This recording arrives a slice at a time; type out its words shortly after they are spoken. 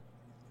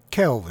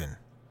Kelvin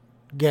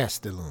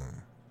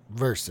Gastelum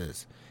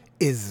versus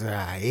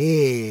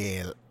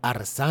Israel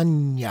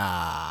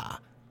Adesanya.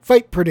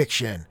 Fight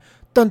prediction.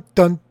 Dun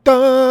dun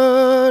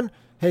dun.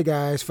 Hey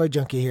guys, Fight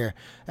Junkie here.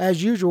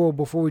 As usual,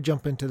 before we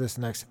jump into this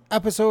next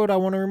episode, I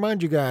want to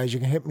remind you guys you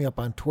can hit me up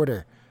on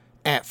Twitter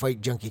at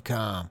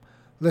FightJunkieCom.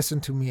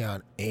 Listen to me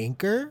on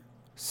Anchor,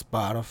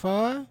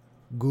 Spotify,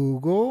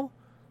 Google,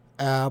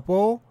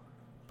 Apple,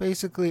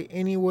 basically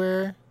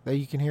anywhere that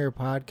you can hear a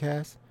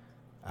podcast.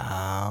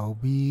 I'll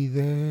be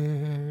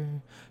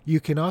there. You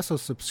can also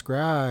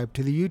subscribe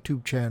to the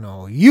YouTube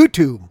channel,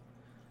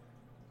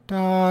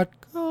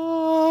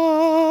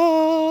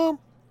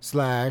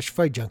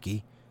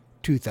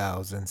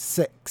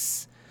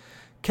 youtube.com/FightJunkie2006.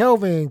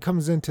 Kelvin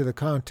comes into the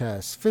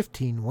contest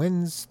 15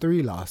 wins,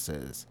 3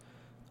 losses.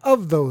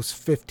 Of those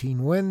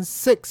 15 wins,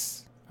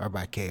 6 are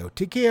by KO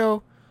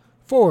TKO,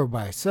 4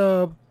 by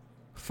sub,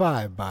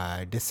 5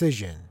 by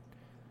decision.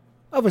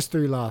 Of his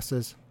 3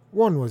 losses,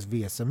 1 was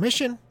via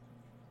submission,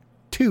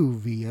 2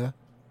 via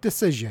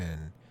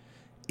decision.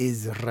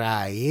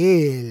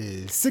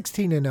 Israel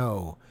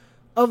 16-0.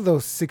 Of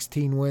those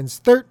 16 wins,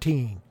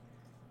 13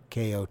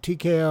 KO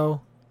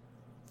TKO,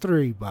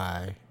 3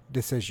 by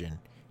decision.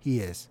 He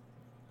is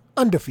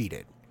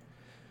undefeated.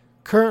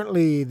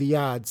 Currently, the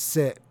odds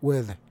sit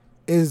with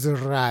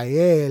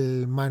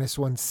Israel minus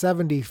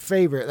 170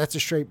 favorite. That's a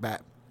straight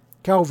bet.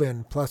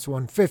 Kelvin plus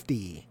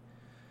 150.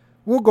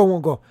 We'll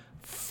go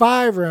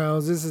 5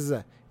 rounds. This is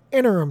an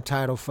interim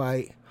title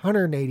fight.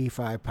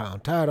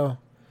 185-pound title.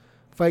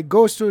 Fight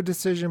goes to a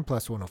decision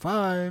plus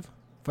 105.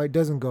 Fight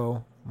doesn't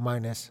go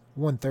minus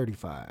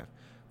 135.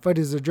 Fight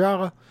is a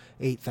draw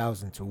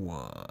 8,000 to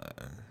 1.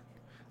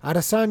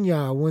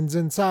 Adesanya wins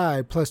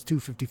inside plus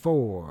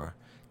 254.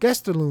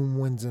 Gastelum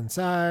wins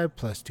inside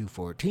plus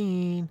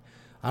 214.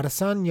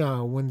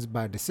 Adesanya wins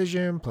by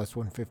decision plus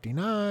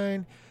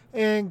 159.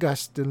 And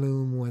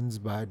Gastelum wins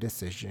by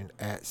decision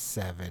at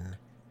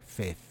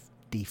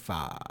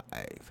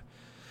 755.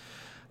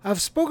 I've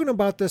spoken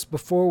about this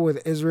before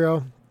with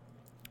Israel.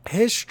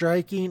 His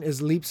striking is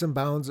leaps and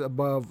bounds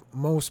above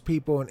most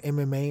people in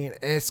MMA, and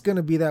it's going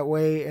to be that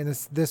way, and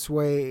it's this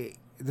way,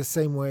 the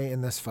same way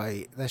in this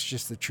fight. That's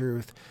just the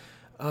truth.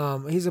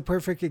 He's a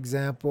perfect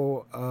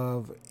example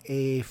of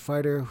a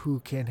fighter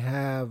who can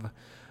have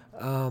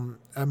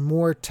a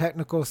more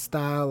technical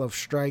style of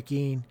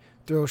striking,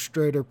 throw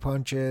straighter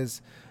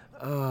punches,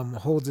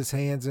 holds his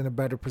hands in a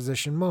better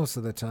position most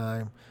of the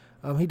time.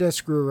 He does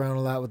screw around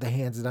a lot with the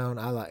hands down,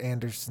 a la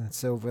Anderson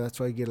Silva.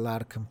 That's why you get a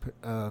lot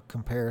of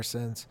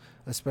comparisons,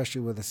 especially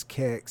with his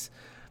kicks.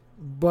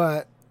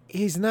 But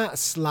he's not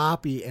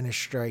sloppy in his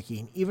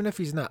striking. Even if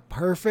he's not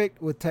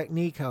perfect with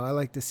technique, how I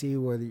like to see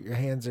where your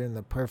hands are in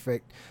the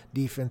perfect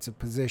defensive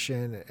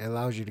position, it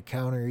allows you to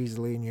counter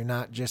easily, and you're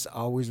not just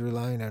always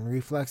relying on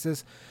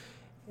reflexes.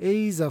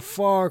 He's a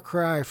far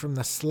cry from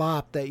the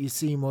slop that you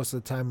see most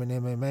of the time in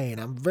MMA.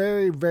 And I'm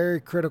very, very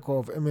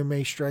critical of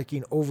MMA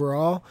striking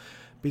overall,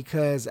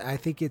 because I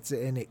think it's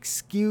an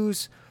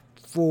excuse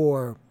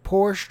for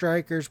poor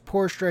strikers,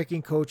 poor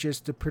striking coaches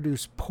to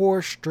produce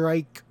poor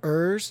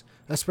strikers,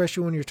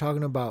 especially when you're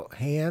talking about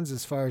hands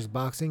as far as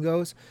boxing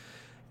goes.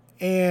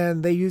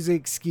 And they use the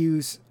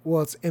excuse,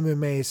 well, it's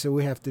MMA, so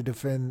we have to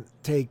defend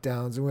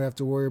takedowns, and we have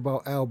to worry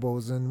about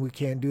elbows, and we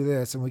can't do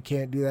this, and we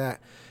can't do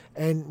that.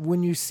 And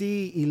when you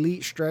see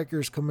elite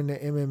strikers come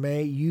into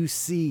MMA, you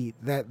see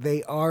that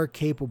they are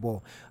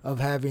capable of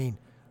having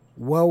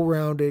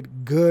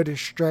well-rounded, good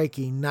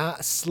striking,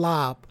 not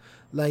slop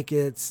like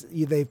it's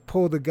they've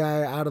pulled a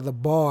guy out of the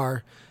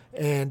bar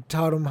and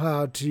taught him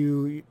how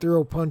to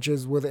throw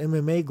punches with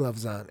MMA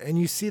gloves on. And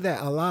you see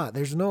that a lot.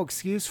 There's no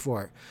excuse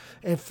for it.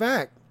 In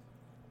fact,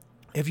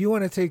 if you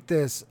want to take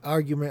this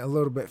argument a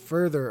little bit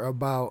further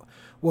about,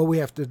 well, we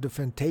have to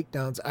defend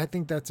takedowns, I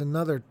think that's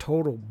another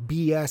total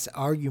BS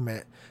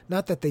argument.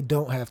 Not that they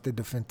don't have to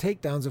defend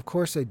takedowns, of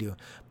course they do.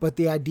 But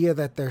the idea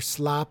that their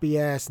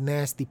sloppy-ass,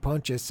 nasty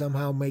punches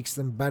somehow makes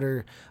them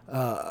better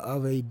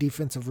of a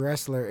defensive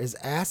wrestler is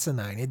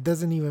asinine. It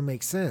doesn't even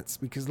make sense,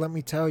 because let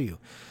me tell you,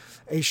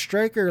 a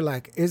striker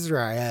like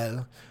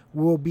Israel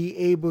will be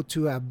able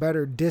to have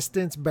better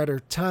distance, better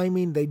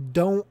timing. They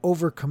don't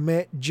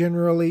overcommit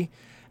generally.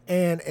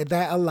 And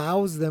that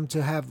allows them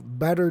to have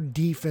better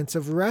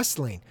defensive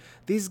wrestling.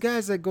 These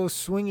guys that go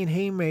swinging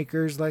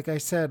haymakers, like I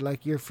said,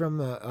 like you're from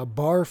a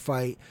bar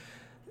fight,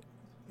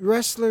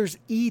 wrestlers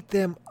eat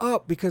them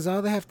up because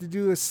all they have to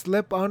do is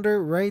slip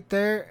under right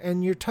there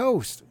and you're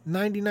toast.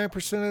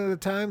 99% of the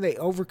time they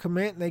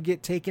overcommit and they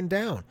get taken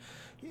down.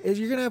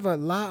 You're going to have a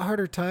lot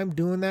harder time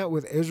doing that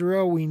with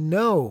Israel. We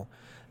know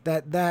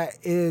that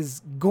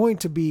is going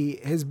to be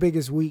his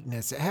biggest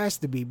weakness. It has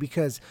to be,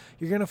 because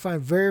you're going to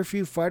find very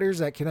few fighters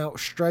that can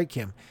outstrike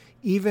him.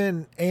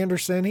 Even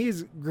Anderson,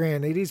 he's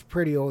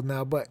pretty old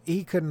now, but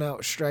he couldn't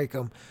outstrike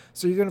him.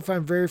 So you're going to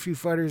find very few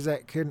fighters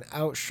that can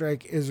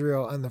outstrike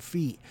Israel on the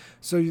feet.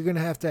 So you're going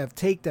to have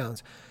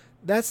takedowns.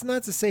 That's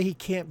not to say he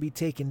can't be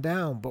taken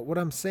down, but what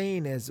I'm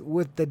saying is,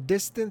 with the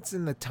distance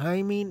and the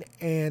timing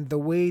and the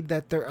way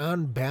that they're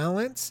on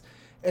balance,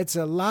 it's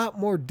a lot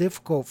more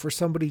difficult for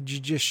somebody to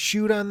just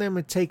shoot on them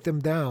and take them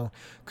down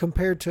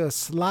compared to a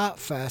slot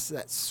fest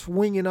that's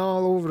swinging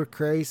all over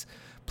the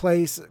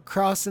place,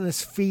 crossing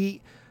his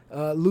feet,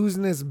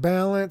 losing his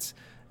balance,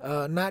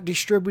 not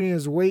distributing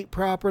his weight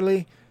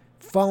properly,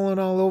 falling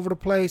all over the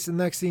place, and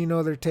next thing you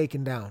know, they're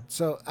taken down.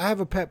 So I have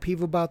a pet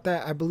peeve about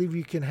that. I believe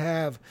you can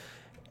have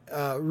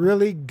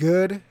really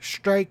good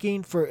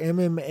striking for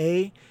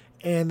MMA,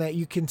 and that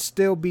you can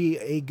still be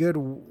a good,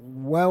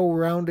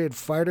 well-rounded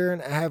fighter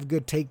and have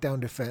good takedown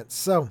defense.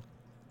 So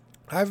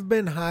I've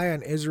been high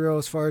on Israel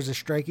as far as the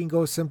striking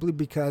goes, simply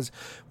because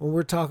when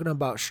we're talking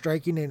about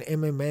striking in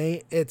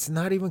MMA, it's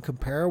not even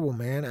comparable,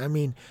 man. I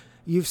mean,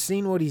 you've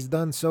seen what he's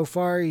done so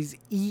far. He's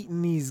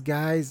eaten these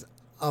guys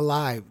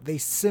alive. They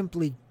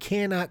simply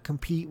cannot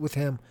compete with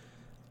him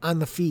on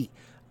the feet.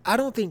 I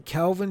don't think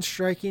Kelvin's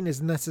striking is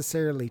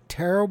necessarily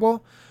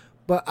terrible,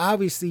 but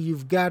obviously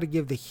you've got to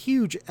give the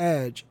huge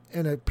edge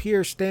in a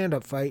pure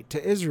stand-up fight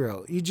to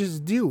Israel. You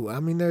just do.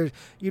 I mean,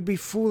 you'd be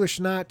foolish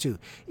not to.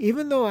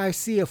 Even though I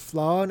see a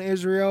flaw in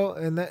Israel,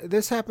 and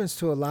this happens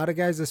to a lot of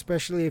guys,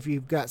 especially if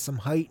you've got some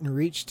height and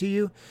reach to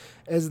you,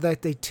 is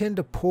that they tend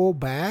to pull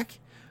back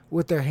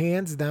with their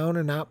hands down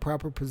and not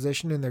proper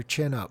position and their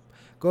chin up.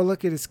 Go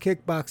look at his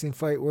kickboxing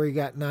fight where he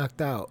got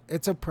knocked out.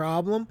 It's a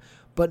problem,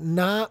 but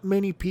not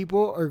many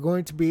people are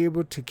going to be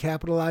able to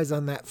capitalize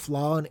on that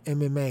flaw in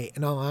MMA,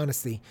 in all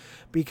honesty,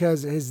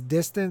 because his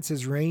distance,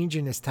 his range,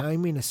 and his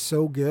timing is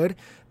so good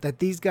that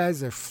these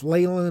guys are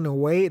flailing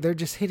away. They're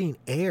just hitting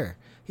air.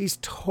 He's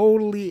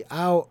totally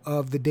out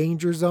of the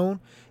danger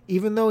zone,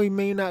 even though he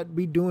may not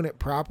be doing it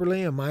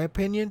properly, in my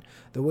opinion.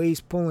 The way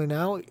he's pulling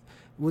out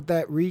with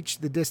that reach,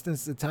 the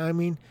distance, the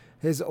timing,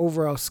 his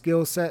overall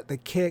skill set, the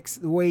kicks,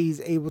 the way he's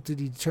able to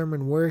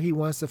determine where he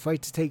wants the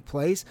fight to take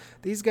place.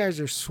 These guys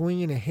are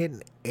swinging and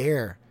hitting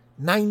air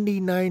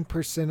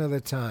 99% of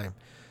the time.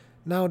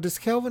 Now, does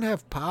Kelvin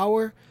have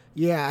power?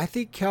 Yeah, I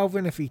think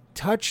Kelvin, if he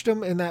touched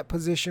him in that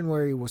position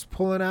where he was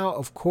pulling out,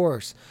 of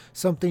course,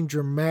 something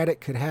dramatic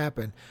could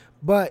happen.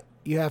 But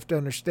you have to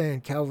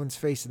understand, Kelvin's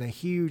facing a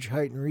huge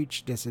height and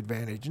reach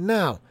disadvantage.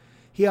 Now,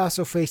 he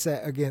also faced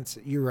that against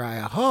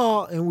Uriah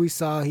Hall, and we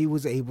saw he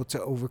was able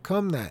to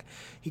overcome that.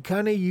 He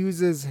kind of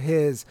uses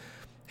his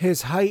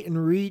height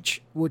and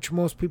reach, which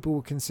most people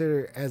would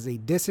consider as a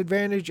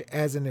disadvantage,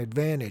 as an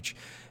advantage.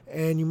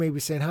 And you may be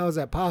saying, how is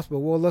that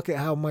possible? Well, look at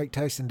how Mike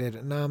Tyson did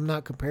it. Now, I'm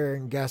not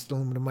comparing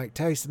Gastelum to Mike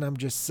Tyson. I'm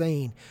just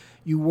saying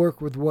you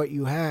work with what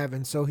you have.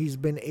 And so he's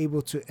been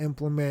able to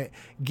implement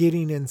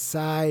getting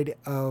inside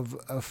of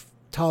a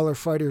taller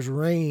fighter's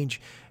range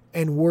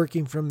and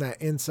working from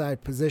that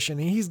inside position.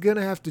 And he's going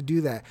to have to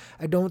do that.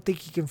 I don't think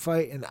he can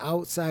fight an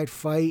outside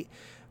fight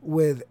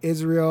with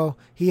Israel.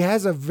 He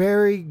has a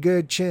very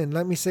good chin.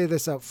 Let me say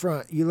this up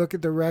front. You look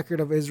at the record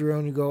of Israel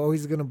and you go, oh,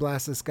 he's going to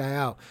blast this guy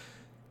out.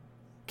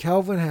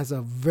 Kelvin has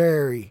a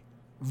very,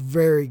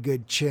 very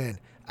good chin.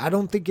 I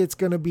don't think it's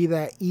going to be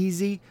that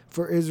easy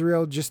for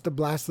Israel just to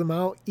blast them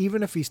out.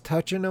 Even if he's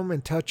touching them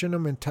and touching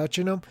them and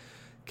touching them,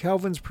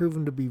 Kelvin's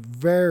proven to be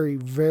very,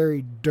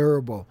 very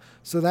durable.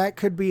 So that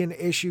could be an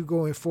issue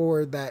going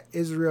forward, that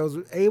Israel's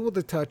able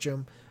to touch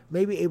him,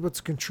 maybe able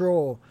to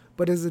control,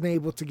 but isn't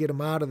able to get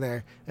him out of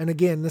there. And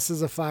again, this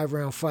is a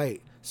 5-round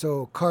fight,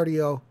 so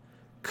cardio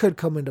could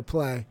come into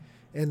play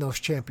in those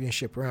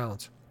championship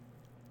rounds.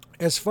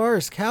 As far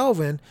as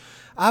Kelvin,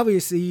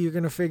 obviously you're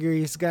going to figure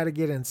he's got to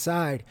get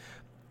inside.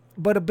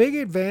 But a big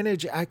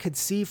advantage I could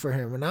see for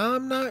him, and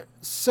I'm not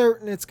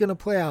certain it's going to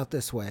play out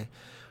this way,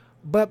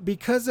 but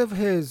because of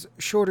his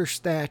shorter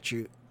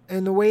stature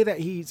and the way that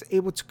he's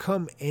able to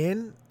come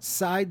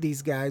inside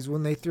these guys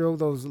when they throw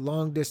those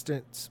long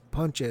distance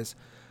punches,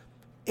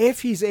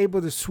 if he's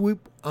able to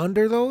sweep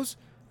under those,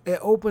 it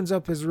opens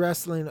up his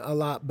wrestling a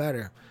lot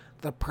better.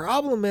 The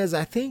problem is,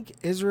 I think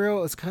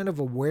Israel is kind of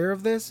aware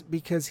of this,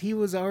 because he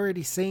was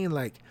already saying,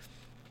 like,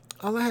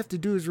 all I have to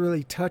do is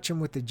really touch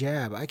him with the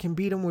jab. I can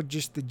beat him with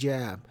just the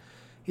jab.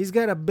 He's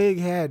got a big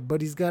head,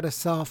 but he's got a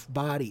soft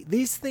body.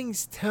 These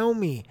things tell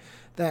me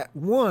that,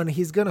 one,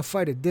 he's going to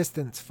fight a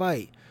distance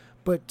fight,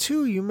 but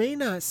two, you may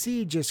not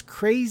see just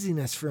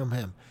craziness from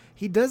him.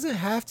 He doesn't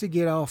have to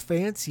get all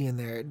fancy in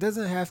there. It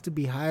doesn't have to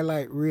be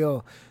highlight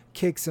reel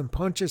kicks and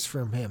punches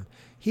from him.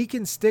 He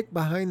can stick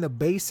behind the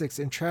basics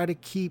and try to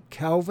keep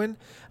Kelvin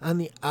on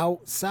the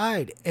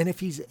outside. And if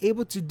he's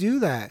able to do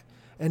that,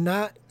 and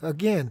not,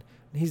 again,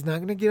 he's not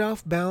going to get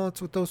off balance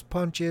with those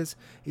punches.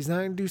 He's not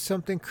going to do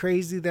something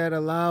crazy that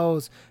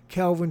allows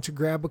Kelvin to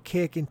grab a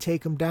kick and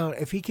take him down.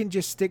 If he can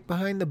just stick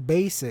behind the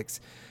basics,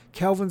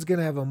 Kelvin's going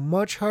to have a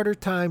much harder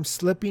time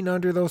slipping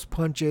under those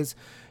punches,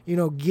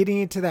 getting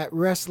into that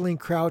wrestling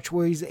crouch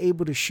where he's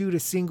able to shoot a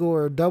single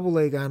or a double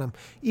leg on him.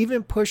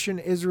 Even pushing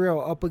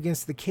Israel up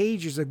against the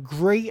cage is a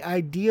great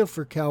idea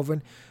for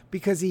Kelvin,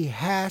 because he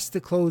has to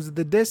close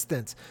the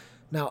distance.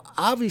 Now,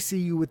 obviously,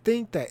 you would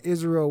think that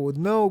Israel would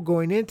know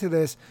going into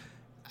this,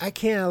 I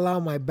can't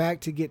allow my back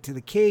to get to the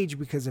cage,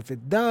 because if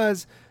it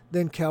does,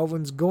 then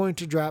Kelvin's going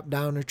to drop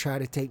down and try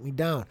to take me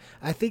down.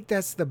 I think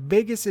that's the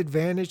biggest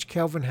advantage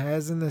Kelvin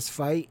has in this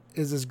fight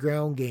is his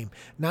ground game.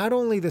 Not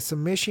only the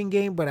submission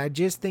game, but I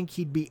just think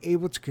he'd be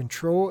able to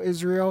control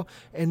Israel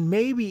and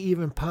maybe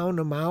even pound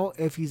him out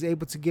if he's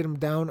able to get him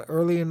down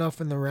early enough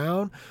in the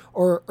round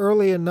or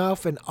early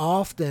enough and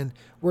often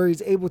where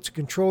he's able to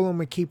control him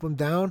and keep him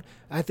down.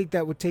 I think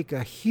that would take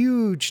a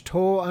huge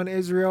toll on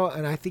Israel,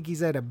 and I think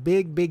he's at a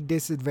big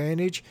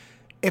disadvantage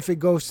if it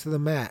goes to the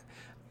mat.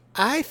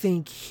 I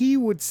think he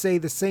would say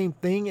the same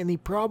thing, and he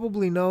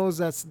probably knows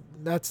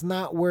that's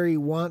not where he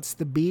wants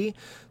to be.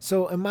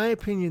 So in my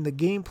opinion, the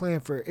game plan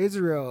for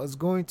Israel is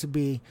going to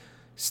be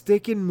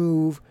stick and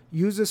move,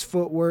 use his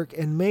footwork,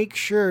 and make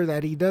sure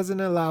that he doesn't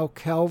allow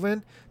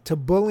Kelvin to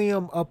bully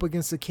him up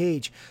against the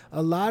cage.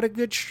 A lot of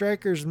good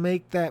strikers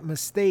make that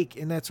mistake,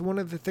 and that's one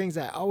of the things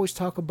I always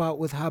talk about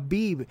with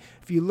Khabib.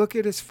 If you look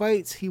at his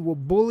fights, he will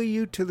bully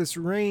you to this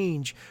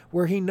range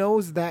where he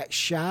knows that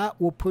shot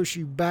will push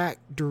you back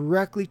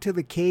directly to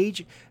the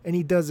cage, and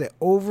he does it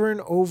over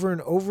and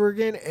over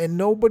again, and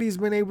nobody's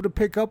been able to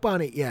pick up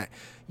on it yet.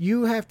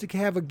 You have to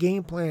have a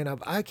game plan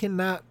of, I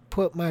cannot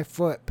put my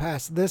foot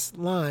past this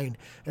line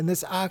and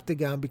this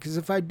octagon, because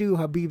if I do,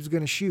 Khabib's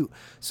going to shoot.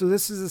 So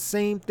this is the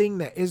same thing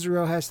that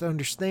Israel has to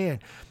understand.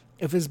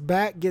 If his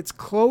back gets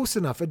close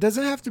enough, it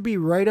doesn't have to be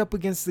right up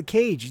against the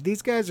cage.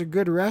 These guys are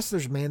good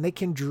wrestlers, man. They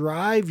can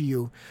drive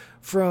you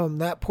from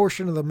that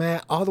portion of the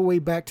mat all the way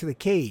back to the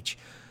cage.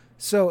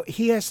 So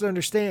he has to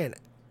understand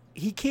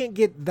he can't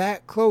get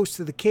that close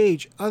to the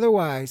cage.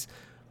 Otherwise,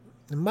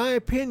 in my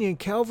opinion,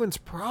 Kelvin's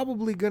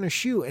probably going to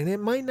shoot, and it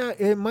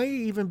might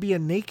even be a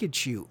naked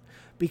shoot,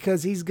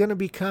 because he's going to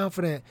be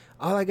confident.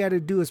 All I got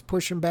to do is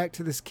push him back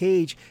to this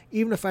cage.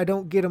 Even if I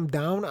don't get him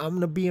down, I'm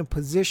going to be in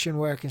position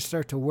where I can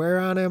start to wear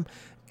on him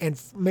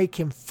and make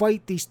him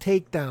fight these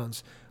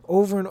takedowns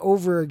over and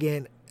over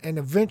again. And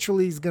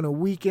eventually he's going to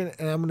weaken,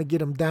 and I'm going to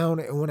get him down.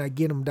 And when I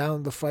get him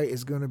down, the fight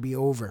is going to be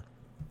over.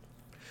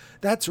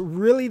 That's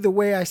really the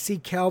way I see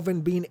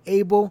Kelvin being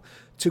able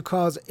to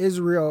cause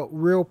Israel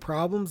real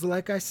problems.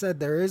 Like I said,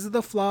 there is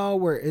the flaw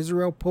where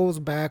Israel pulls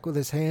back with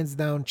his hands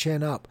down,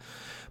 chin up.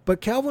 But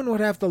Kelvin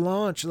would have to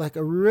launch like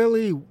a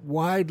really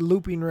wide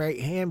looping right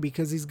hand,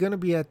 because he's going to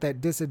be at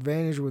that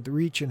disadvantage with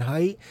reach and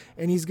height.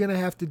 And he's going to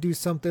have to do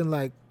something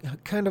like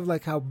kind of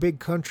like how Big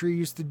Country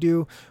used to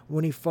do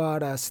when he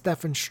fought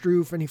Stefan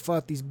Struve, and he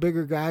fought these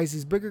bigger guys.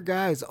 These bigger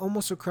guys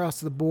almost across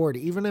the board,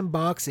 even in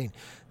boxing,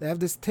 they have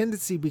this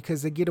tendency,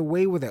 because they get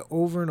away with it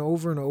over and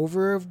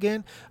over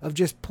again, of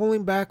just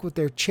pulling back with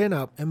their chin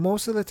up. And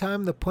most of the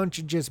time the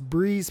punch just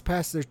breezes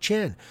past their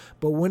chin.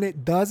 But when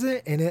it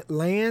doesn't and it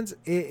lands,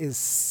 it is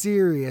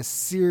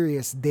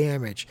serious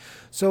damage.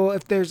 So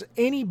if there's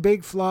any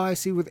big flaw I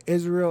see with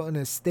Israel in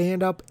his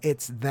stand-up,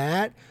 it's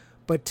that.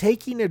 But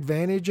taking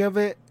advantage of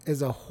it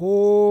is a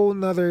whole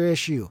nother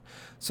issue.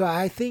 So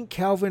I think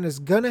Kelvin is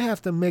going to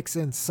have to mix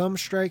in some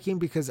striking,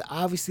 because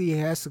obviously he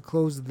has to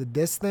close the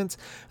distance.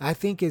 I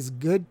think his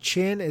good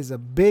chin is a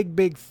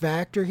big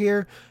factor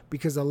here,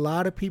 because a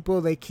lot of people,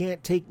 they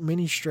can't take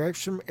many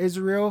strikes from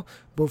Israel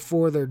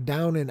before they're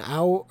down and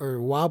out or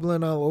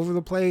wobbling all over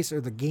the place, or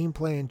the game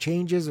plan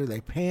changes, or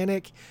they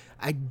panic.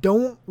 I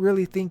don't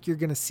really think you're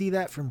going to see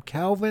that from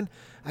Kelvin.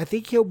 I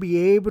think he'll be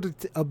able to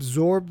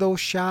absorb those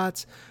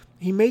shots.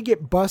 He may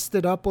get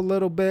busted up a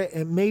little bit.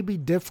 It may be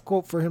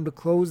difficult for him to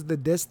close the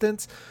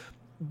distance,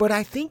 but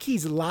I think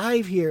he's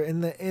live here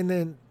in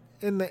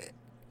the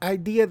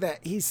idea that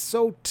he's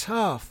so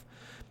tough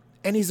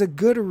and he's a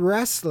good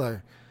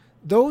wrestler.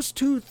 Those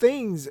two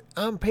things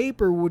on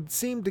paper would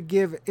seem to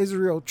give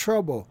Israel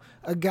trouble.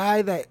 A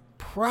guy that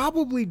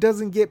probably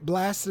doesn't get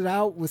blasted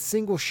out with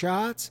single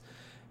shots,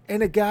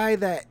 and a guy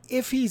that,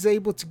 if he's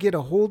able to get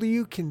a hold of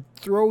you, can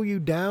throw you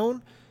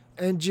down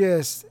and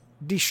just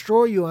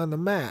destroy you on the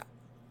mat.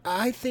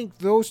 I think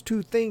those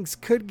two things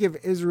could give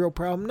Israel a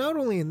problem, not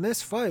only in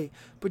this fight,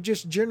 but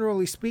just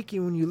generally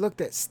speaking. When you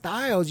looked at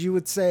styles, you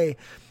would say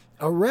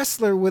a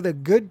wrestler with a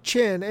good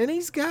chin, and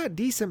he's got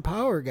decent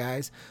power,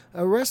 guys.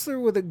 A wrestler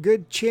with a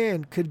good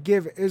chin could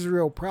give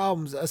Israel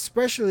problems,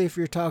 especially if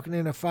you're talking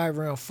in a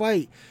 5-round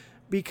fight,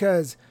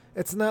 because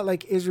it's not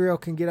like Israel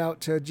can get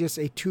out to just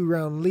a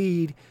 2-round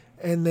lead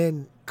and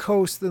then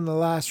coast in the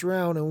last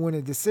round and win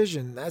a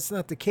decision. That's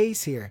not the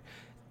case here.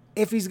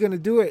 If he's going to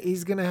do it,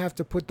 he's going to have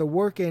to put the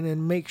work in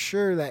and make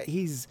sure that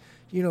he's,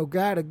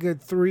 got a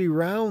good 3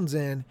 rounds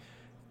in,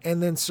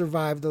 and then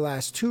survive the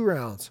last 2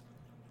 rounds.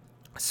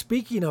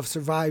 Speaking of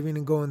surviving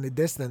and going the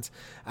distance,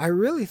 I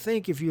really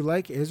think if you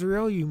like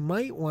Israel, you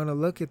might want to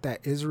look at that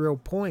Israel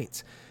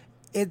points.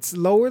 It's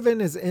lower than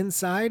his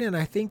inside, and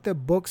I think the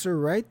books are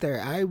right there.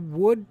 I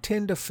would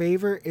tend to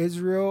favor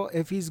Israel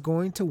if he's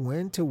going to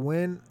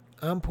win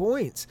on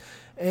points.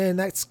 And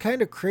that's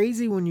kind of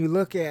crazy when you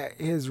look at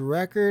his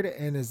record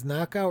and his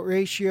knockout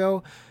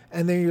ratio,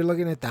 and then you're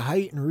looking at the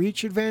height and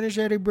reach advantage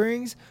that he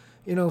brings,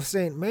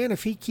 saying, man,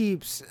 if he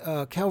keeps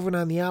Calvin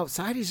on the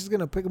outside, he's just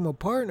going to pick him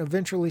apart and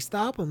eventually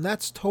stop him.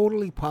 That's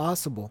totally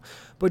possible.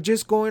 But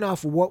just going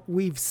off what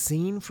we've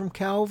seen from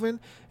Calvin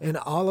in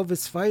all of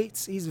his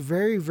fights, he's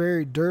very,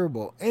 very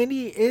durable. And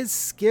he is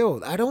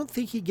skilled. I don't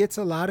think he gets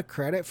a lot of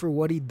credit for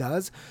what he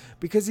does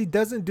because he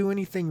doesn't do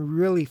anything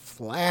really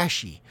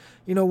flashy.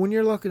 When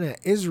you're looking at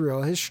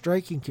Israel, his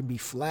striking can be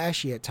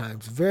flashy at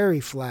times, very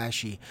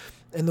flashy.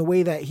 And the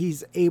way that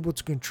he's able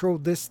to control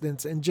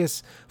distance and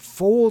just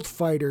fold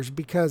fighters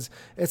because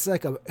it's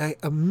like a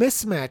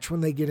mismatch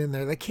when they get in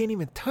there. They can't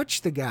even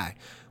touch the guy.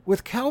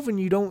 With Calvin,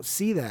 you don't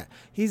see that.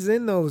 He's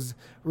in those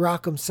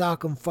rock'em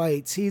sock'em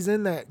fights. He's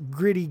in that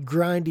gritty,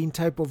 grinding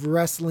type of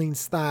wrestling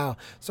style.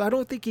 So I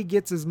don't think he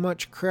gets as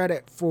much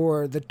credit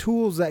for the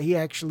tools that he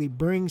actually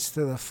brings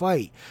to the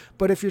fight.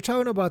 But if you're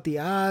talking about the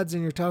odds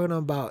and you're talking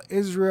about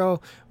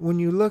Israel, when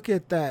you look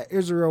at that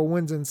Israel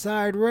wins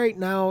inside, right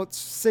now it's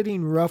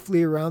sitting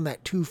roughly around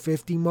that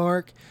 250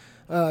 mark.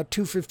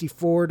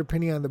 254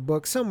 depending on the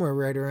book, somewhere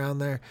right around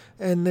there.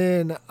 And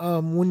then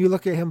when you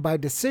look at him by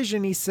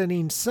decision, he's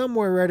sitting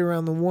somewhere right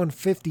around the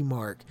 150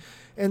 mark.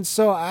 And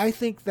so I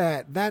think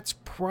that that's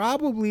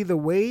probably the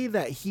way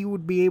that he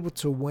would be able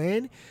to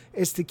win,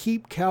 is to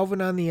keep Calvin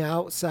on the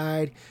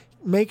outside,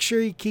 make sure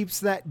he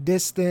keeps that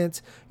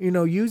distance,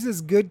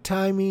 uses good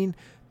timing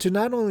to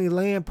not only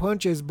land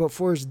punches, but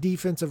for his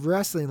defensive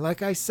wrestling.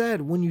 Like I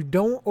said, when you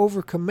don't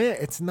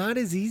overcommit, it's not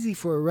as easy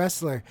for a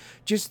wrestler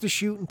just to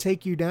shoot and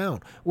take you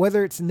down,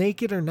 whether it's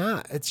naked or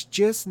not. It's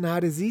just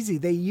not as easy.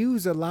 They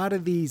use a lot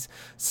of these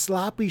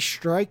sloppy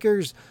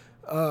strikers,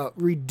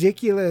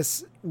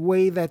 ridiculous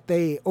way that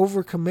they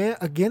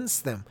overcommit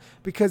against them,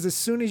 because as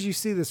soon as you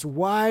see this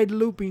wide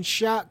looping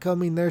shot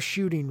coming, they're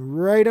shooting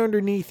right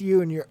underneath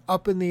you and you're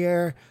up in the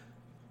air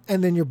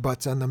and then your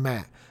butt's on the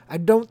mat. I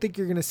don't think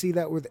you're going to see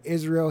that with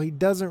Israel. He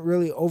doesn't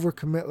really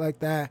overcommit like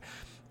that.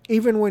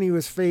 Even when he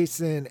was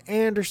facing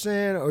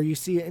Anderson or you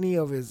see any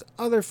of his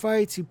other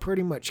fights, he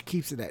pretty much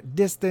keeps it at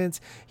distance.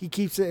 He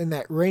keeps it in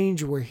that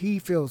range where he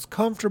feels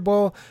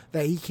comfortable,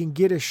 that he can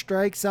get his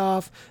strikes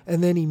off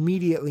and then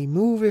immediately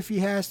move if he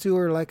has to,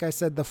 or like I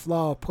said, the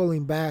flaw of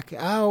pulling back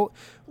out.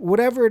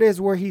 Whatever it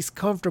is where he's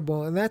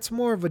comfortable, and that's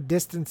more of a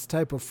distance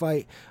type of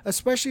fight,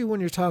 especially when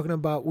you're talking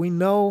about, we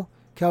know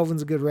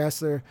Calvin's a good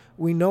wrestler.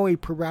 We know he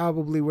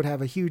probably would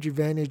have a huge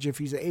advantage if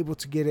he's able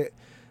to get it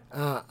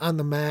on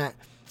the mat.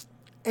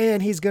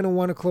 And he's going to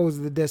want to close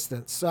the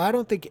distance. So I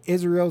don't think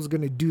Israel's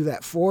going to do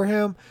that for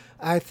him.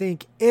 I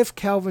think if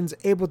Calvin's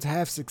able to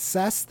have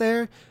success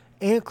there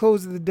and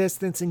close the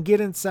distance and get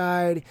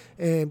inside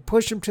and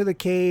push him to the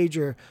cage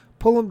or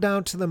pull him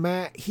down to the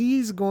mat,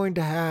 he's going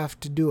to have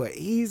to do it.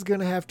 He's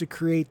going to have to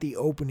create the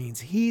openings.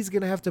 He's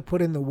going to have to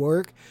put in the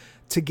work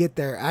to get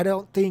there. I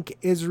don't think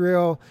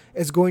Israel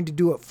is going to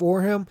do it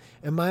for him.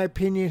 In my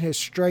opinion, his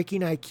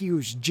striking IQ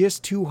is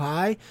just too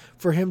high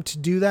for him to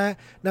do that.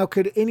 Now,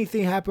 could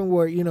anything happen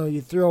where,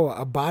 you throw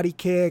a body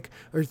kick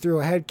or throw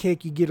a head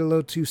kick, you get a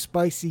little too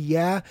spicy?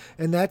 Yeah,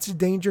 and that's a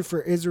danger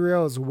for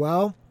Israel as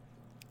well.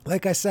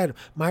 Like I said,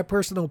 my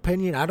personal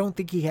opinion, I don't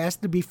think he has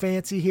to be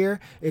fancy here.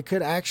 It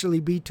could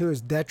actually be to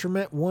his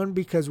detriment. One,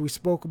 because we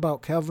spoke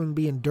about Calvin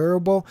being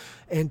durable.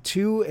 And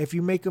two, if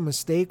you make a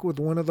mistake with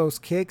one of those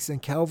kicks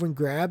and Calvin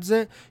grabs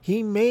it,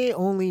 he may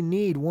only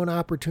need one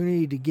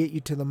opportunity to get you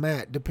to the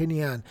mat,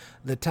 depending on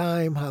the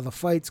time, how the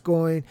fight's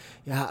going,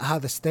 how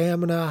the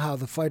stamina, how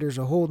the fighters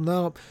are holding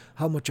up,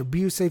 how much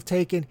abuse they've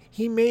taken.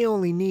 He may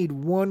only need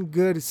one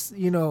good,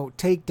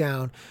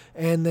 takedown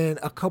and then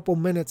a couple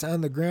minutes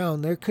on the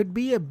ground. There could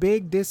be a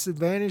big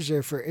disadvantage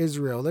there for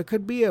Israel. There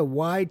could be a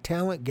wide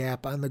talent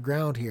gap on the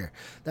ground here.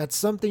 That's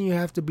something you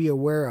have to be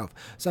aware of.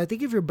 So I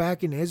think if you're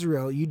backing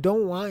Israel, you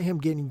don't want him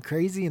getting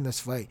crazy in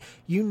this fight.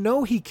 You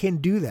know he can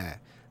do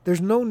that. There's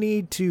no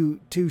need to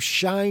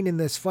shine in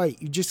this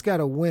fight. You just got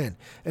to win.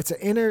 It's an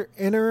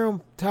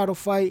interim title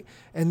fight,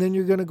 and then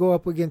you're going to go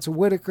up against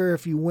Whitaker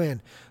if you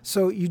win.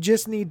 So you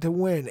just need to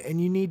win,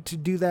 and you need to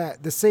do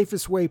that the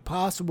safest way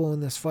possible in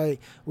this fight,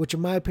 which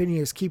in my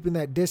opinion is keeping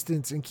that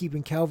distance and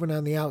keeping Calvin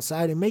on the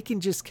outside and making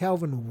just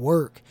Calvin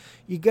work.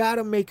 You got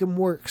to make him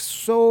work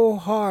so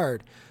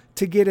hard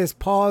to get his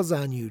paws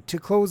on you, to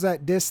close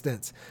that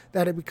distance,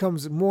 that it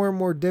becomes more and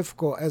more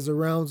difficult as the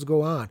rounds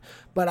go on.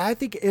 But I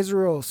think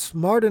Israel is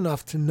smart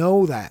enough to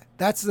know that.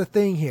 That's the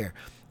thing here.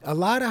 A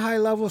lot of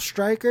high-level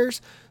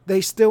strikers,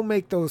 they still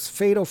make those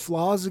fatal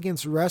flaws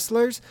against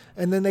wrestlers,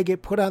 and then they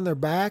get put on their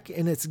back,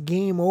 and it's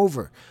game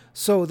over.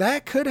 So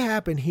that could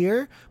happen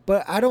here,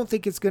 but I don't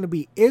think it's going to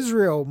be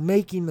Israel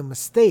making the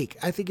mistake.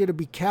 I think it'll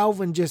be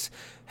Calvin just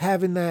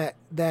having that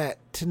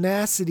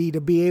tenacity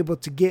to be able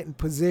to get in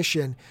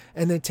position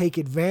and then take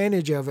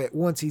advantage of it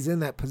once he's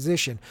in that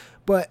position.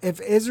 But if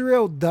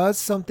Israel does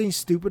something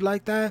stupid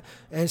like that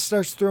and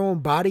starts throwing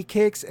body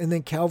kicks and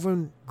then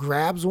Calvin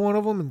grabs one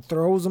of them and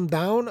throws them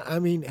down, I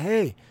mean,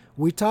 hey,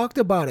 we talked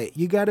about it.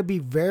 You got to be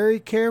very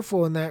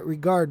careful in that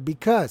regard,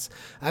 because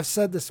I've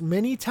said this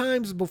many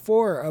times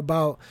before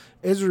about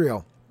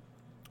Israel.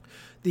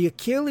 The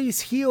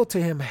Achilles heel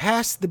to him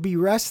has to be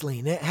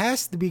wrestling. It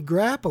has to be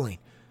grappling.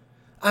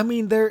 I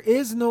mean, there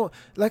is no,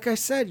 like I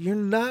said, you're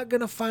not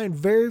going to find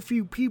very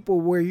few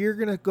people where you're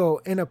going to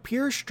go in a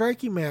pure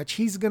striking match,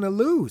 he's going to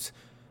lose.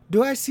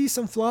 Do I see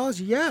some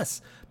flaws?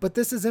 Yes. But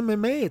this is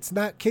MMA. It's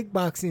not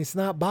kickboxing. It's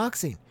not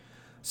boxing.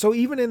 So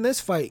even in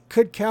this fight,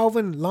 could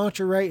Calvin launch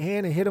a right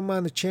hand and hit him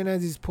on the chin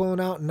as he's pulling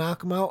out and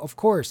knock him out? Of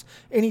course.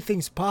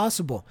 Anything's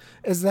possible.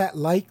 Is that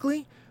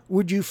likely?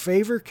 Would you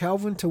favor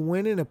Calvin to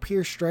win in a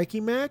pure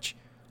striking match?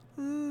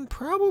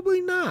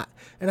 Probably not.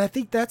 And I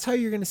think that's how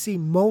you're going to see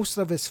most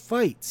of his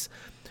fights.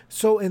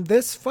 So in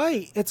this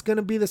fight, it's going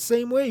to be the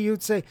same way. You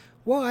would say,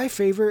 well, I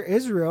favor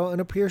Israel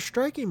in a pure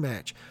striking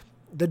match.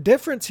 The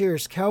difference here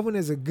is Calvin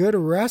is a good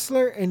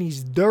wrestler and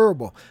he's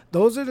durable.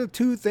 Those are the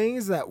two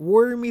things that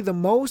worry me the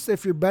most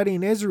if you're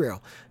betting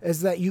Israel,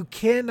 is that you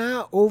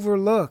cannot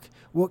overlook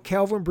what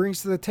Calvin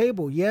brings to the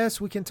table.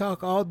 Yes, we can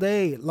talk all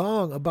day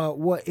long about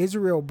what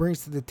Israel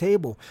brings to the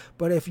table,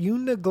 but if you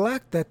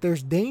neglect that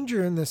there's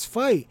danger in this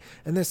fight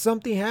and that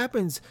something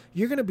happens,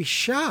 you're going to be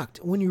shocked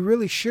when you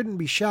really shouldn't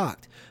be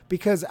shocked.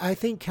 Because I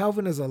think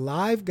Calvin is a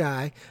live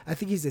guy. I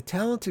think he's a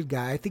talented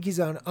guy. I think he's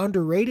an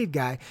underrated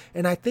guy.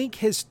 And I think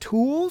his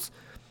tools,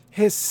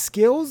 his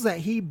skills that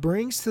he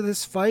brings to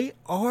this fight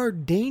are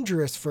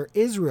dangerous for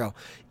Israel.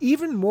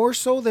 Even more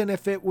so than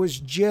if it was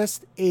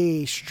just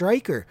a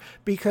striker.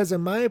 Because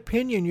in my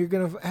opinion, you're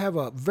going to have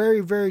a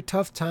very, very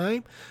tough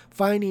time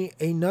finding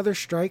another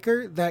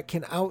striker that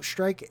can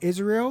outstrike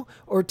Israel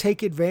or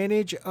take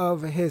advantage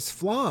of his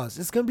flaws.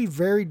 It's going to be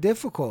very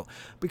difficult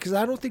because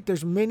I don't think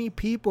there's many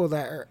people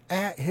that are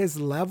at his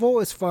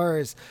level as far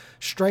as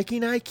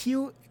striking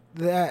IQ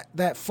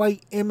that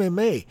fight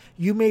MMA.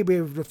 You may be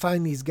able to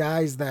find these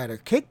guys that are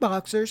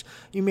kickboxers.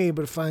 You may be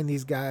able to find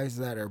these guys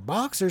that are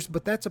boxers,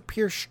 but that's a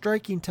pure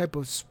striking type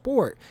of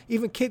sport.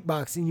 Even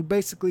kickboxing, you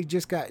basically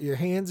just got your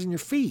hands and your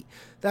feet.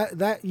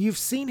 That you've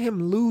seen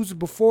him lose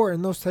before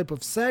in those type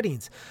of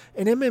settings.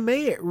 In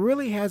MMA, it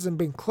really hasn't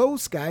been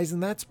close, guys,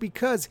 and that's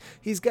because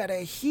he's got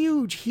a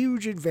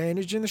huge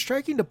advantage in the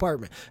striking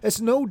department.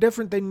 It's no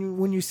different than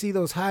when you see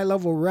those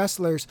high-level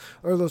wrestlers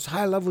or those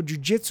high-level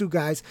jiu-jitsu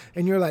guys,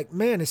 and you're like,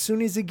 man, as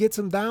soon as he gets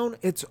him down,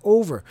 it's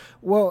over.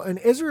 Well, in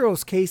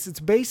Israel's case,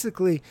 it's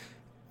basically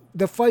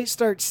the fight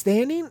starts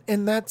standing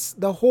and that's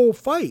the whole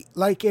fight.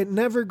 Like it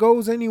never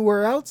goes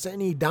anywhere else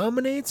and he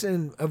dominates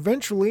and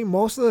eventually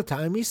most of the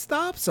time he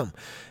stops him.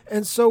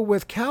 And so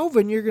with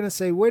Calvin, you're going to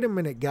say, wait a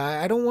minute,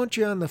 guy, I don't want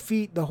you on the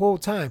feet the whole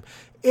time.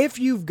 If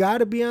you've got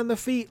to be on the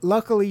feet,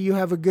 luckily you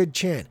have a good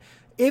chin.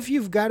 If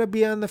you've got to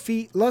be on the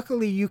feet,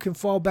 luckily you can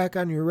fall back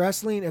on your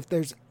wrestling if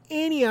there's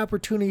any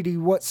opportunity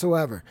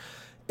whatsoever.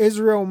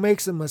 Israel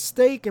makes a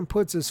mistake and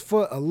puts his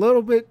foot a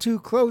little bit too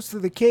close to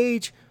the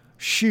cage,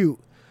 shoot.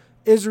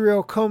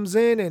 Israel comes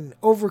in and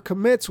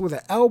overcommits with an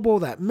elbow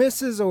that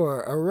misses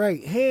or a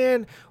right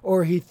hand,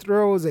 or he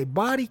throws a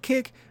body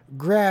kick,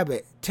 grab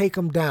it, take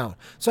him down.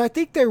 So I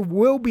think there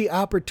will be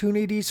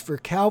opportunities for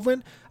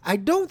Calvin. I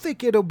don't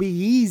think it'll be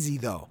easy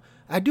though.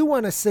 I do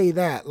want to say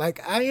that.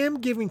 Like, I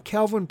am giving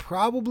Calvin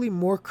probably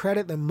more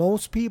credit than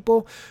most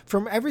people.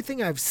 From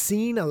everything I've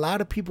seen, a lot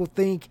of people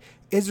think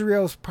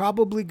Israel's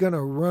probably going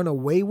to run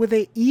away with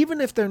it. Even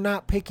if they're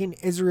not picking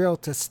Israel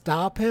to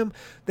stop him,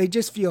 they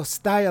just feel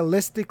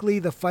stylistically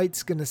the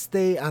fight's going to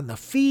stay on the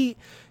feet.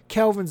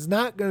 Calvin's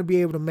not going to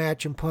be able to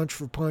match him punch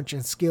for punch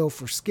and skill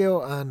for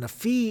skill on the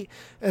feet.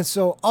 And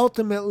so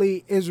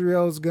ultimately,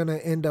 Israel's going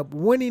to end up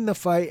winning the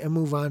fight and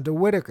move on to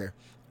Whitaker.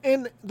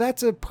 And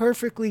that's a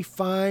perfectly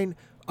fine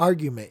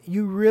argument.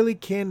 You really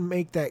can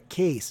make that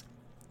case.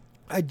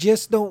 I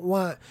just don't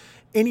want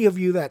any of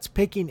you that's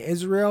picking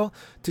Israel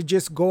to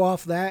just go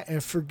off that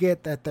and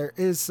forget that there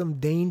is some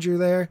danger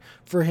there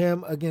for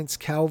him against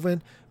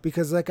Calvin.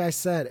 Because like I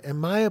said, in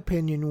my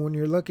opinion, when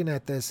you're looking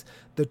at this,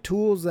 the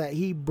tools that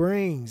he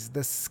brings,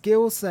 the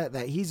skill set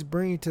that he's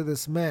bringing to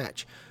this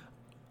match,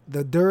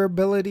 the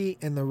durability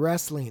and the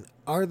wrestling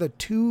are the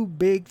two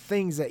big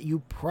things that you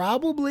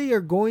probably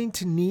are going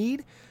to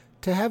need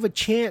to have a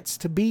chance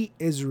to beat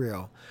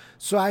Israel.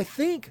 So I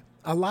think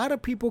a lot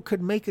of people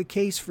could make a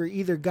case for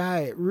either guy.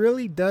 It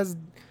really does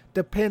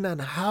depend on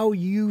how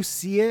you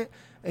see it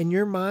in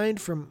your mind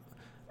from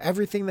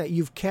everything that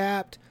you've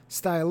capped,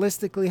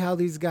 stylistically, how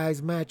these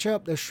guys match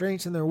up, their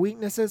strengths and their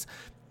weaknesses.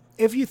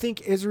 If you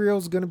think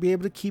Israel's going to be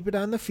able to keep it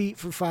on the feet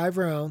for 5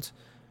 rounds,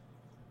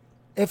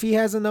 if he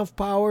has enough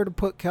power to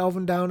put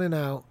Calvin down and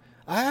out,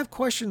 I have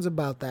questions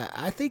about that.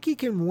 I think he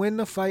can win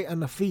the fight on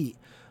the feet,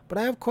 but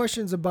I have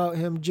questions about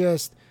him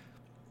just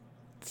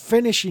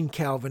finishing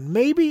Calvin.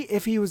 Maybe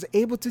if he was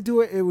able to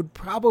do it, it would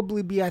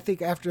probably be, I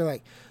think, after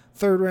like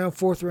 3rd round,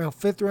 4th round,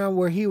 5th round,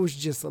 where he was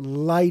just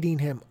lighting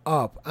him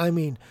up. I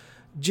mean,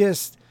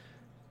 just,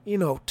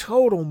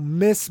 total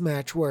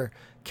mismatch where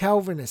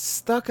Calvin is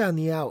stuck on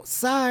the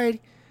outside.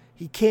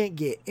 He can't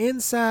get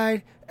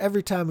inside.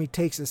 Every time he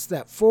takes a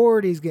step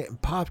forward, he's getting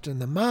popped in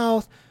the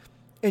mouth.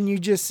 And you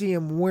just see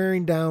him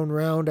wearing down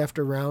round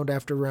after round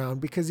after round,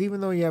 because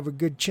even though you have a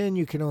good chin,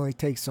 you can only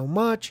take so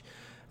much.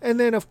 And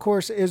then, of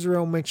course,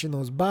 Israel mentioned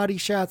those body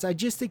shots. I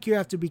just think you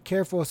have to be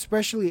careful,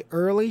 especially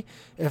early.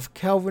 If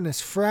Calvin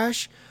is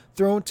fresh,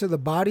 thrown to the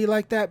body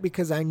like that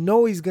because I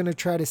know he's going to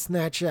try to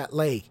snatch that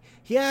leg.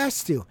 He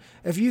has to.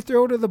 If you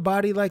throw to the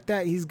body like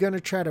that, he's going to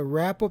try to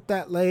wrap up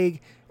that leg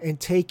and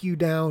take you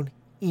down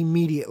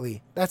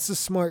immediately. That's the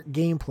smart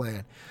game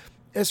plan.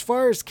 As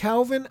far as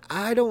Calvin,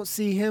 I don't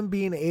see him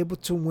being able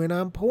to win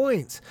on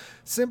points.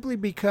 Simply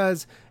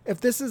because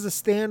if this is a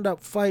stand-up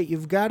fight,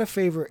 you've got to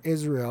favor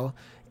Israel.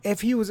 If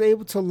he was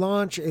able to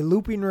launch a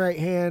looping right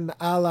hand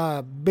a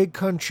la Big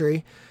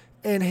Country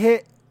and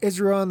hit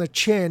Israel on the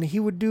chin, he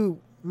would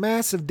do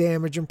massive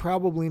damage and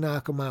probably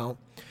knock him out.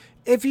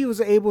 If he was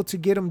able to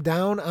get him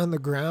down on the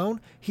ground,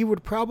 he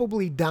would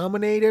probably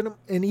dominate him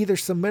and either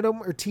submit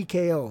him or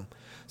TKO him.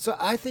 So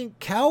I think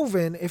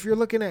Calvin, if you're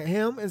looking at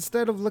him,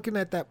 instead of looking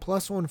at that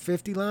plus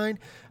 150 line,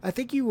 I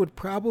think you would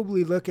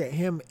probably look at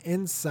him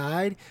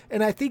inside.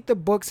 And I think the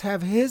books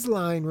have his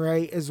line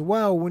right as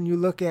well. When you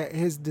look at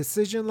his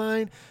decision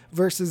line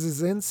versus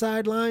his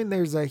inside line,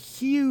 there's a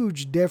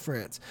huge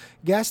difference.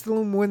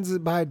 Gastelum wins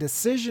it by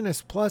decision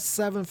is plus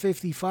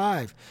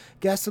 755.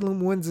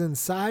 Gastelum wins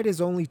inside is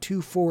only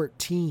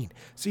 214.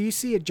 So you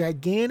see a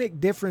gigantic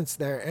difference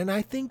there. And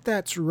I think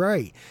that's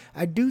right.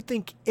 I do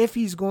think if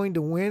he's going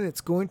to win, it's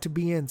going to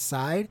be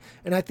inside.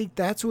 And I think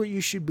that's what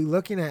you should be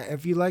looking at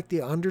if you like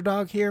the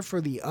underdog here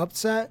for the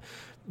upset.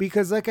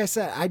 Because like I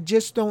said, I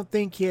just don't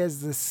think he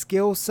has the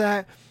skill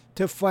set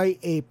to fight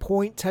a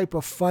point type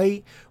of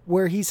fight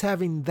where he's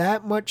having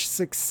that much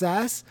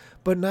success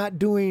but not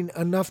doing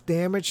enough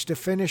damage to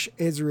finish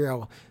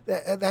Israel.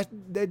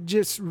 That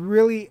just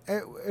really,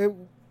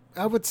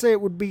 I would say it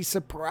would be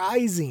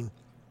surprising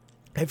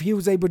if he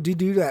was able to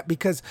do that,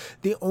 because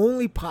the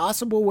only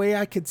possible way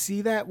I could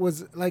see that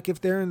was like if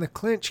they're in the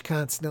clinch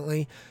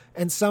constantly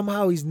and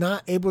somehow he's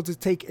not able to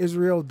take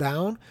Israel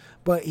down,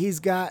 but he's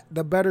got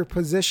the better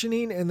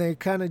positioning and they're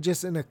kind of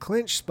just in a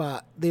clinch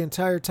spot the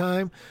entire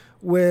time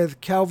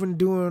with Calvin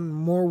doing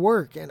more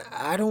work. And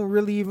I don't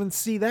really even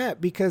see that,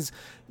 because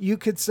you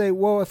could say,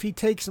 well, if he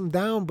takes him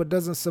down but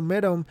doesn't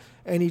submit him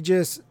and he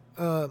just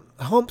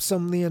humps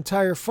him the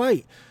entire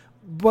fight.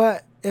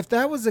 But if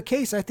that was the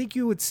case, I think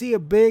you would see a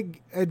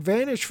big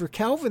advantage for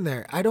Calvin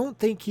there. I don't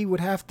think he would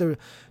have to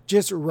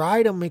just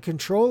ride him and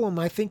control him.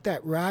 I think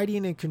that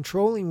riding and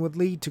controlling would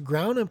lead to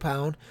ground and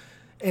pound.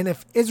 And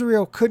if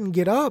Israel couldn't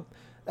get up,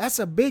 that's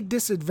a big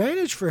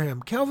disadvantage for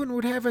him. Calvin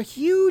would have a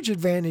huge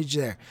advantage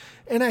there.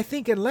 And I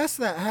think unless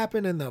that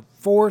happened in the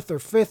 4th or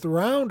 5th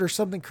round or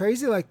something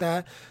crazy like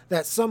that,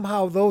 that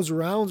somehow those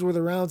rounds were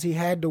the rounds he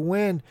had to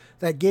win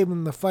that gave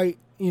him the fight,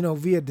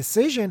 via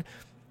decision,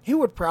 he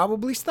would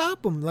probably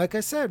stop him, like I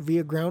said,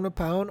 via ground and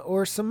pound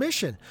or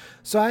submission.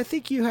 So I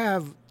think you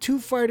have two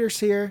fighters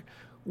here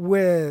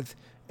with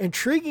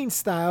intriguing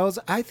styles.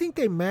 I think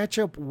they match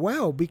up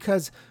well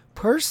because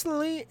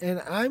personally,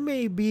 and I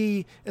may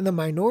be in the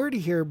minority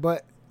here,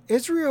 but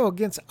Israel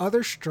against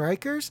other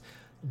strikers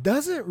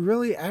doesn't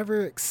really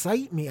ever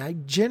excite me. I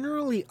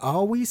generally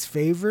always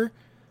favor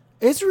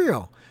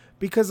Israel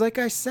because, like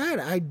I said,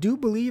 I do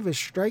believe his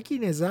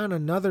striking is on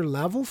another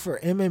level for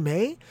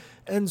MMA.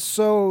 And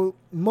so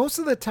most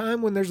of the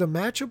time when there's a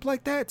matchup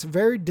like that, it's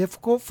very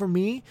difficult for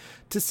me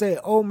to say,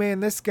 oh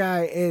man, this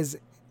guy is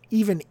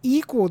even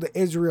equal to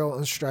Israel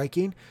in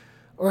striking,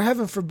 or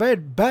heaven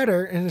forbid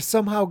better, and is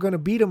somehow going to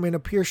beat him in a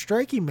pure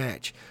striking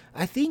match.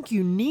 I think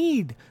you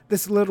need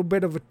this little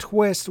bit of a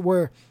twist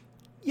where,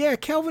 yeah,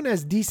 Calvin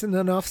has decent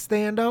enough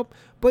stand-up,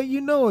 but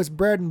his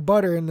bread and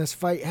butter in this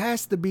fight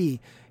has to be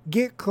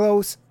get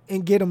close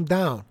and get him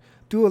down.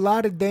 Do a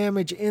lot of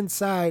damage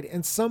inside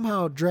and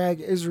somehow drag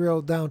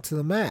Israel down to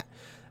the mat.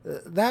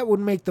 That would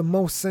make the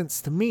most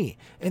sense to me.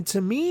 And to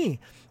me,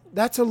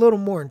 that's a little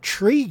more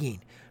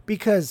intriguing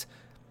because,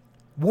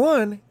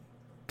 one,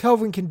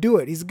 Calvin can do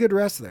it. He's a good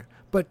wrestler.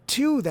 But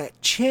two, that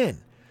chin.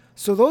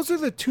 So those are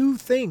the two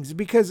things.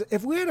 Because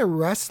if we had a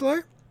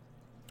wrestler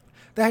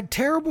that had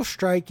terrible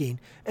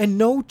striking and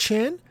no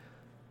chin,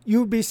 you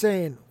would be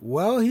saying,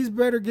 well, he's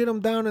better get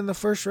him down in the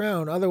first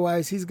round.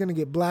 Otherwise, he's going to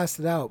get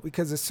blasted out.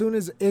 Because as soon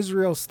as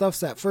Israel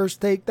stuffs that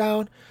first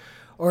takedown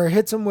or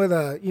hits him with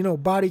a,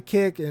 body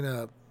kick and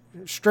a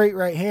straight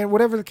right hand,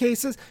 whatever the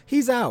case is,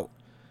 he's out.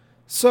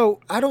 So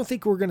I don't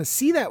think we're going to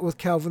see that with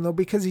Calvin, though,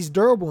 because he's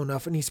durable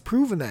enough and he's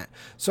proven that.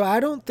 So I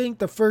don't think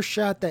the first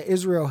shot that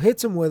Israel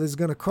hits him with is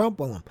going to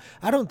crumple him.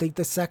 I don't think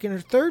the second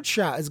or third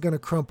shot is going to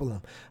crumple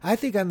him. I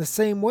think on the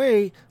same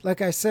way, like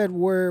I said,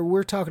 where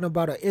we're talking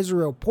about an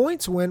Israel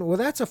points win, well,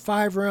 that's a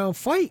 5-round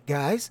fight,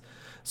 guys.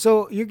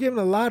 So you're giving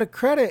a lot of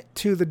credit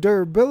to the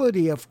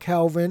durability of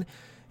Calvin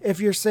if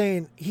you're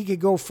saying he could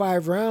go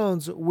 5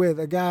 rounds with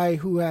a guy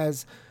who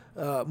has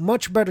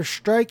much better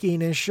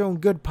striking and shown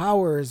good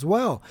power as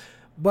well.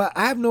 But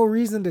I have no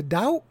reason to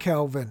doubt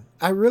Calvin.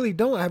 I really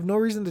don't. I have no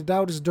reason to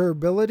doubt his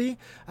durability.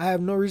 I have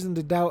no reason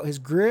to doubt his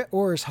grit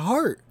or his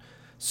heart.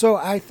 So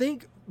I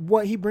think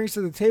what he brings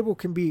to the table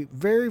can be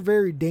very,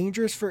 very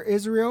dangerous for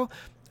Israel.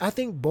 I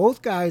think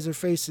both guys are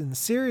facing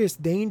serious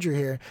danger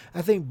here.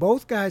 I think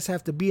both guys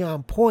have to be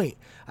on point.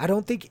 I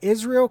don't think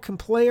Israel can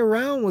play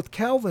around with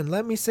Kelvin.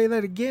 Let me say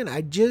that again.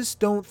 I just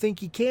don't think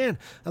he can.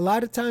 A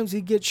lot of times he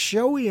gets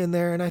showy in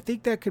there, and I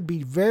think that could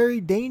be very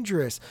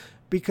dangerous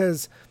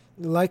because,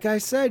 like I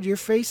said, you're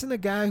facing a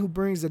guy who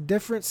brings a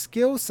different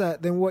skill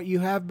set than what you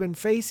have been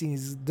facing.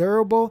 He's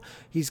durable,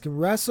 he can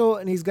wrestle,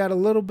 and he's got a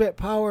little bit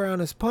power on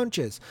his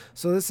punches.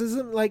 So this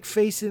isn't like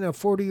facing a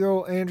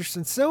 40-year-old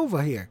Anderson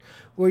Silva here,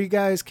 where you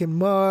guys can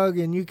mug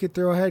and you can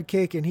throw a head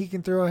kick and he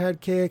can throw a head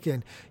kick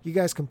and you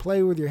guys can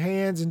play with your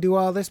hands and do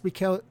all this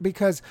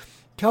because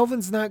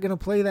Kelvin's not going to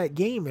play that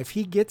game. If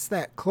he gets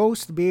that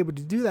close to be able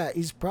to do that,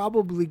 he's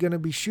probably going to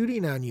be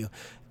shooting on you.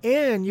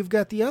 And you've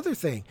got the other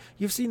thing.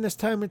 You've seen this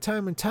time and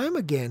time and time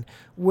again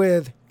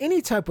with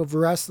any type of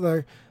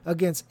wrestler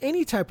against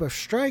any type of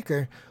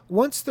striker.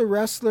 Once the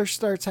wrestler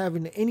starts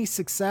having any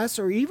success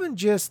or even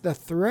just the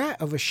threat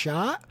of a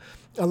shot,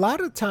 a lot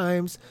of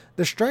times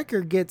the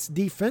striker gets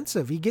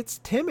defensive. He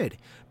gets timid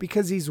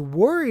because he's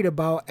worried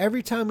about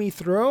every time he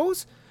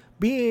throws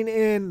being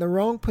in the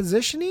wrong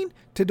positioning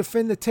to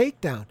defend the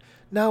takedown.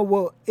 Now,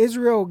 will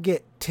Israel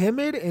get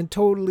timid and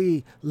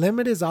totally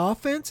limit his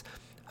offense?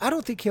 I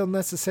don't think he'll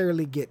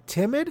necessarily get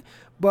timid,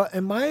 but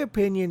in my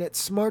opinion, it's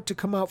smart to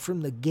come out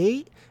from the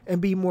gate and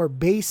be more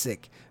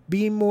basic,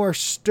 be more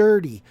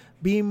sturdy,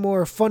 be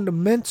more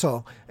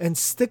fundamental, and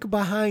stick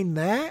behind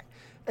that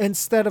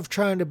instead of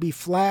trying to be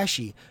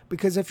flashy.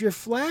 Because if you're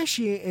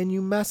flashy and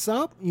you mess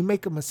up, you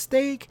make a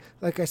mistake,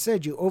 like I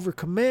said, you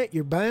overcommit,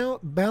 your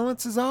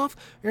balance is off,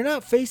 you're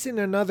not facing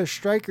another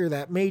striker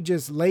that may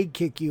just leg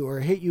kick you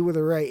or hit you with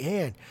a right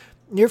hand.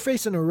 You're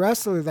facing a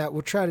wrestler that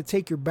will try to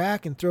take your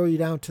back and throw you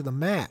down to the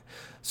mat.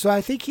 So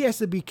I think he has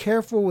to be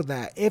careful with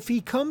that. If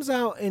he comes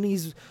out and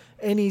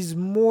he's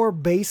more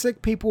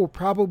basic, people will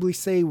probably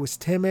say he was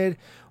timid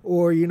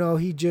or,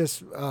 he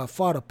just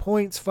fought a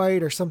points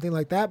fight or something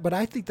like that. But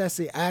I think that's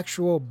the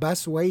actual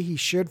best way he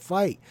should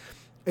fight,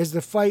 is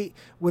to fight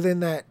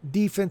within that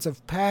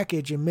defensive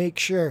package and make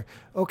sure,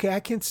 okay, I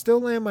can still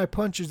land my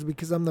punches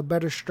because I'm the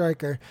better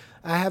striker.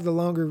 I have the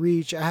longer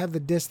reach. I have the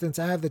distance.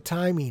 I have the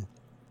timing.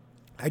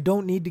 I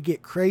don't need to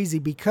get crazy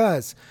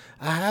because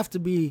I have to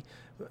be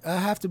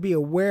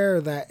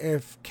aware that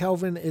if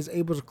Kelvin is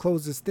able to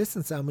close this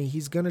distance on me,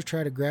 he's going to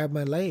try to grab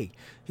my leg.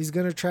 He's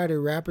going to try to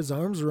wrap his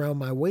arms around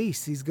my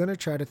waist. He's going to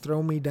try to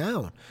throw me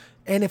down.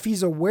 And if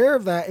he's aware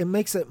of that, it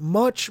makes it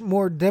much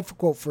more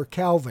difficult for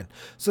Kelvin.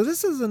 So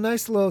this is a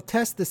nice little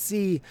test to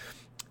see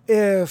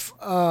if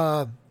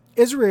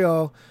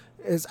Israel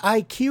his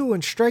IQ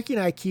and striking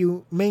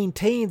IQ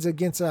maintains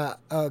against a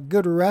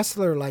good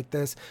wrestler like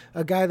this,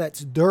 a guy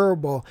that's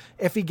durable.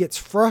 If he gets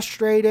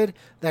frustrated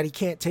that he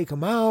can't take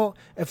him out,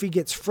 if he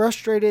gets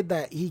frustrated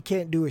that he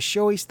can't do his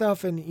showy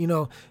stuff and,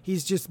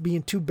 he's just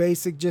being too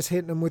basic, just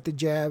hitting him with the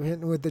jab.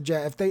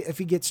 If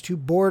he gets too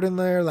bored in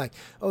there, like,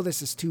 oh,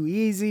 this is too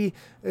easy.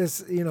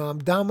 I'm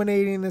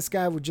dominating this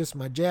guy with just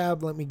my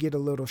jab. Let me get a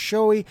little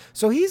showy.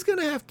 So he's going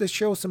to have to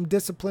show some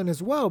discipline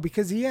as well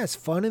because he has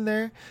fun in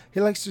there. He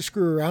likes to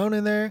screw around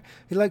in there.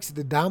 He likes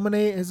to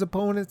dominate his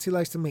opponents. He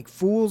likes to make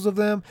fools of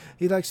them.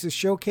 He likes to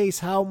showcase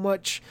how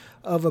much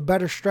of a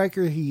better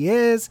striker he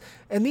is.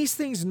 And these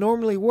things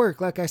normally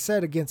work, like I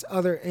said, against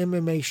other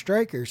MMA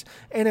strikers.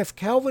 And if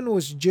Kelvin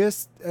was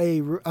just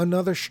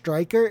another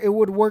striker, it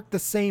would work the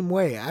same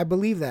way. I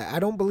believe that. I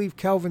don't believe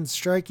Kelvin's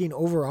striking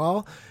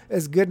overall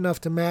is good enough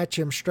to match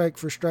him strike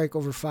for strike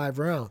over 5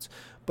 rounds.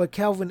 But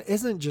Kelvin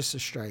isn't just a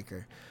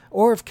striker.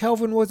 Or if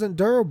Kelvin wasn't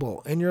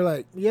durable and you're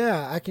like,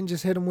 yeah, I can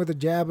just hit him with a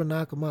jab and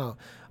knock him out.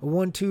 A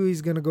 1-2,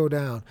 he's going to go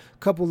down. A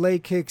couple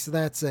leg kicks,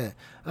 that's it.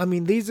 I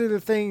mean, these are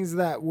the things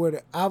that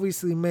would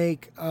obviously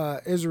make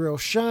Israel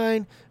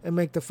shine and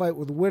make the fight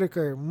with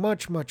Whittaker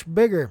much, much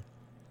bigger.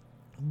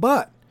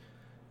 But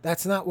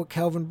that's not what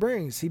Kelvin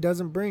brings. He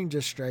doesn't bring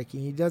just striking.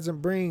 He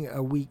doesn't bring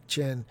a weak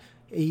chin.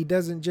 He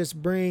doesn't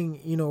just bring,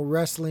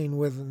 wrestling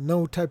with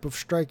no type of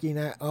striking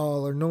at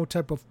all or no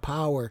type of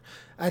power.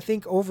 I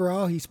think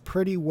overall he's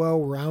pretty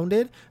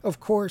well-rounded. Of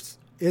course,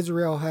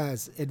 Israel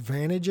has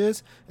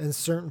advantages in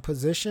certain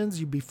positions.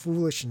 You'd be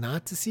foolish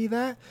not to see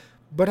that.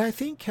 But I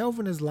think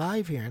Kelvin is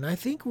live here, and I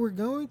think we're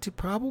going to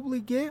probably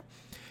get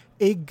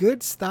a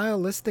good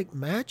stylistic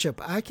matchup.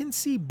 I can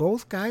see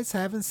both guys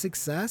having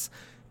success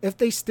if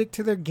they stick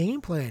to their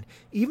game plan.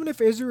 Even if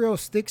Israel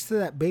sticks to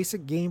that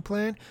basic game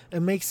plan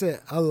and makes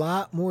it a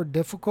lot more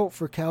difficult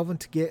for Kelvin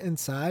to get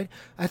inside,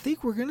 I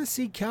think we're going to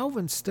see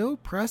Kelvin still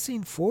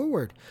pressing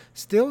forward,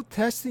 still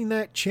testing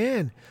that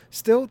chin,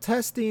 still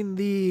testing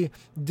the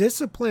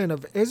discipline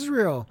of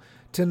Israel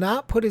to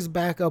not put his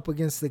back up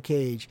against the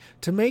cage,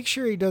 to make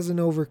sure he doesn't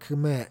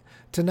overcommit,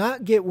 to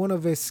not get one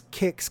of his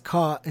kicks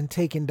caught and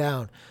taken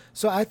down.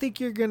 So I think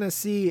you're going to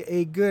see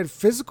a good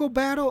physical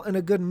battle and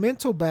a good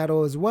mental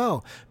battle as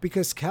well,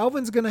 because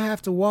Kelvin's going to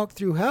have to walk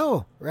through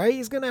hell, right?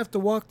 He's going to have to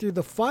walk through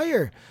the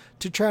fire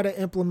to try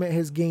to implement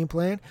his game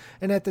plan.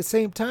 And at the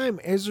same time,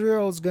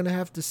 Israel's going to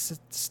have to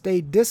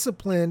stay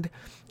disciplined,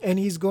 and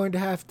he's going to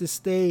have to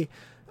stay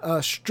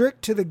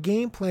strict to the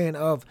game plan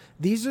of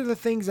these are the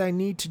things I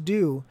need to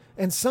do.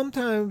 And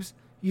sometimes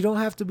you don't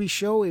have to be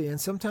showy, and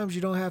sometimes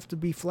you don't have to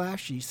be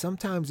flashy.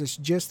 Sometimes it's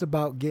just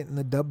about getting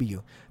the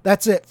W.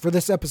 That's it for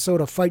this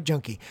episode of Fight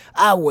Junkie.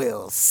 I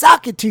will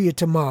sock it to you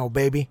tomorrow,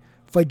 baby.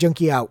 Fight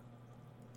Junkie out.